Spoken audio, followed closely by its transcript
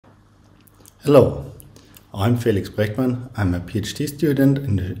Hello, I'm Felix Brechtmann. I'm a PhD student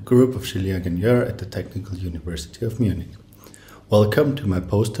in the group of Ingenieur at the Technical University of Munich. Welcome to my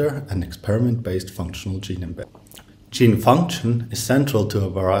poster, an experiment-based functional gene embedding. Gene function is central to a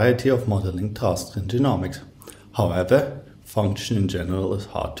variety of modeling tasks in genomics. However, function in general is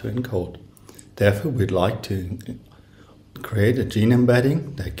hard to encode. Therefore, we'd like to create a gene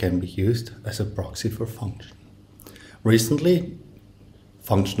embedding that can be used as a proxy for function. Recently,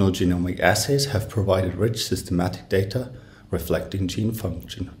 functional genomic assays have provided rich systematic data reflecting gene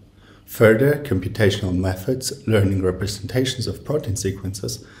function. Further, computational methods learning representations of protein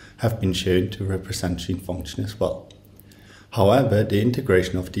sequences have been shown to represent gene function as well. However, the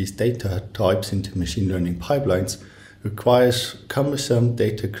integration of these data types into machine learning pipelines requires cumbersome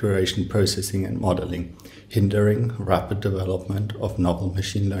data curation, processing, and modeling, hindering rapid development of novel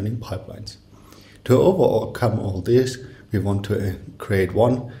machine learning pipelines. To overcome all this, we want to create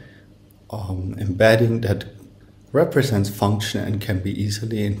one embedding that represents function and can be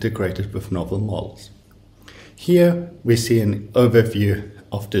easily integrated with novel models. Here we see an overview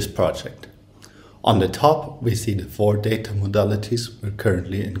of this project. On the top, we see the 4 data modalities we're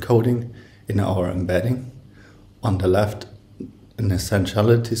currently encoding in our embedding. On the left, an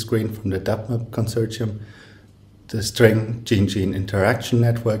essentiality screen from the DepMap consortium, the string gene-gene interaction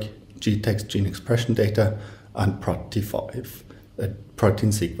network, GTEx gene expression data, and PROT5, a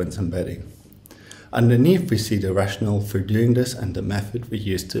protein sequence embedding. Underneath, we see the rationale for doing this and the method we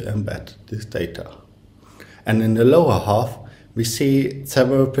use to embed this data. And in the lower half, we see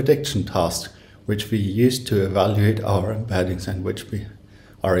several prediction tasks which we use to evaluate our embeddings and which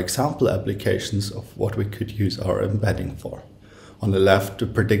are example applications of what we could use our embedding for. On the left, the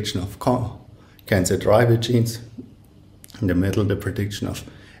prediction of cancer driver genes. In the middle, the prediction of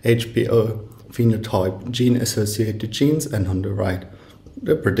HBO phenotype gene-associated genes, and on the right,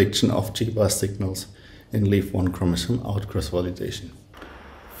 the prediction of GBAS signals in leaf 1 chromosome outcross validation.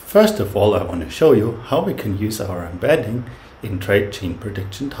 First of all, I want to show you how we can use our embedding in trait gene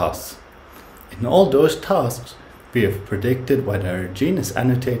prediction tasks. In all those tasks, we have predicted whether a gene is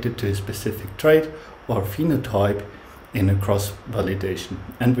annotated to a specific trait or phenotype in a cross-validation,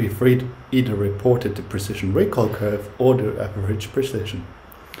 and we've either reported the precision recall curve or the average precision.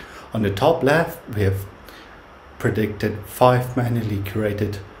 On the top left, we have predicted 5 manually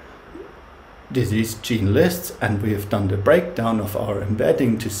curated disease gene lists, and we have done the breakdown of our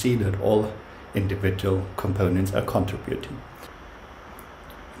embedding to see that all individual components are contributing.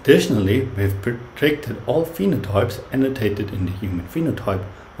 Additionally, we have predicted all phenotypes annotated in the human phenotype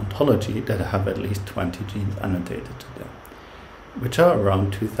ontology that have at least 20 genes annotated to them, which are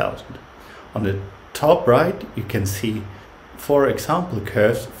around 2,000. On the top right, you can see 4 example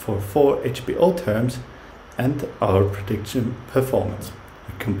curves for 4 HBO terms and our prediction performance.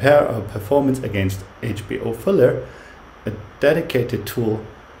 We compare our performance against HBO Fuller, a dedicated tool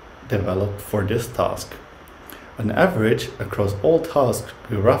developed for this task. On average, across all tasks,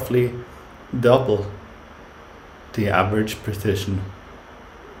 we roughly double the average precision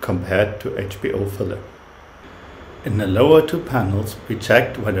compared to HBO Fuller. In the lower 2 panels, we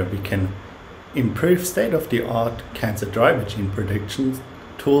checked whether we can improve state-of-the-art cancer driver gene prediction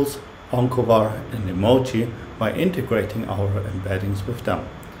tools, Oncovar and Emoji, by integrating our embeddings with them.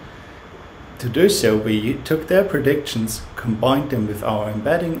 To do so, we took their predictions, combined them with our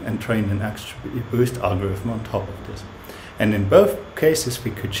embedding, and trained an XGBoost algorithm on top of this. And in both cases,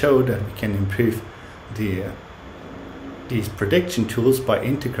 we could show that we can improve these prediction tools by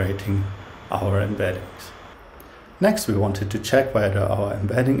integrating our embeddings. Next, we wanted to check whether our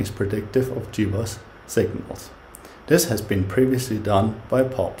embedding is predictive of GBAS signals. This has been previously done by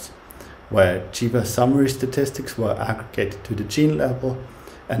POPs, where GBAS summary statistics were aggregated to the gene level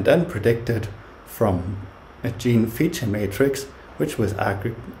and then predicted from a gene feature matrix, which was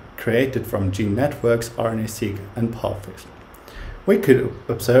created from gene networks, RNA-seq, and pathways. We could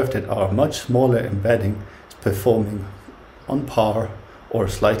observe that our much smaller embedding is performing on par or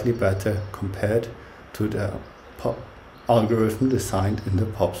slightly better compared to the algorithm designed in the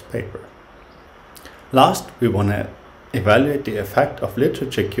POPs paper. Last, we want to evaluate the effect of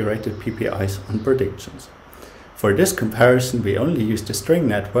literature-curated PPIs on predictions. For this comparison, we only used the string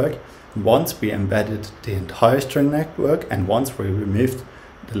network. Once we embedded the entire string network, and once we removed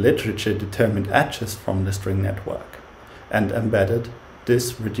the literature-determined edges from the string network and embedded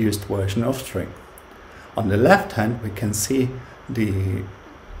this reduced version of string. On the left hand, we can see the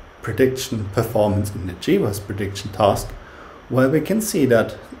prediction performance in the GBAS prediction task, where we can see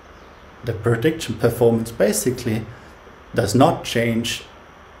that the prediction performance basically does not change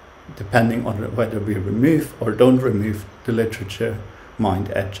depending on whether we remove or don't remove the literature mined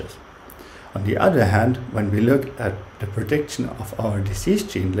edges. On the other hand, when we look at the prediction of our disease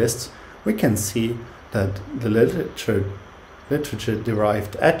gene lists, we can see that the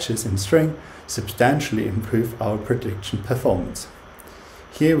literature-derived edges in string substantially improve our prediction performance.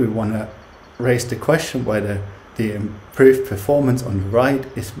 Here we want to raise the question whether the improved performance on the right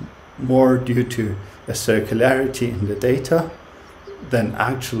is more due to a circularity in the data than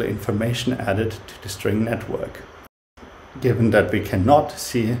actual information added to the string network, given that we cannot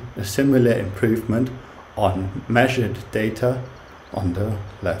see a similar improvement on measured data on the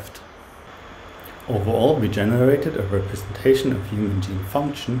left. Overall, we generated a representation of human gene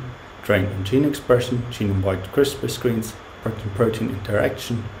function, trained on gene expression, genome-wide CRISPR screens, protein-protein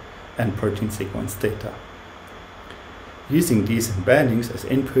interaction, and protein sequence data. Using these embeddings as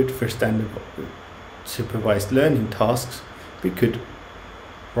input for standard supervised learning tasks, we could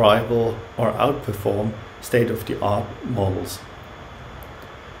rival or outperform state-of-the-art models.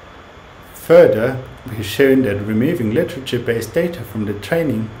 Further, we've shown that removing literature-based data from the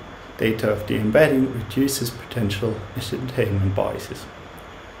training data of the embedding reduces potential ascertainment biases.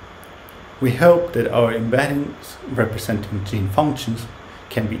 We hope that our embeddings representing gene functions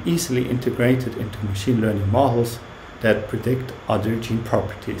can be easily integrated into machine learning models that predict other gene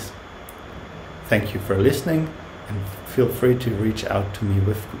properties. Thank you for listening, and feel free to reach out to me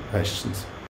with questions.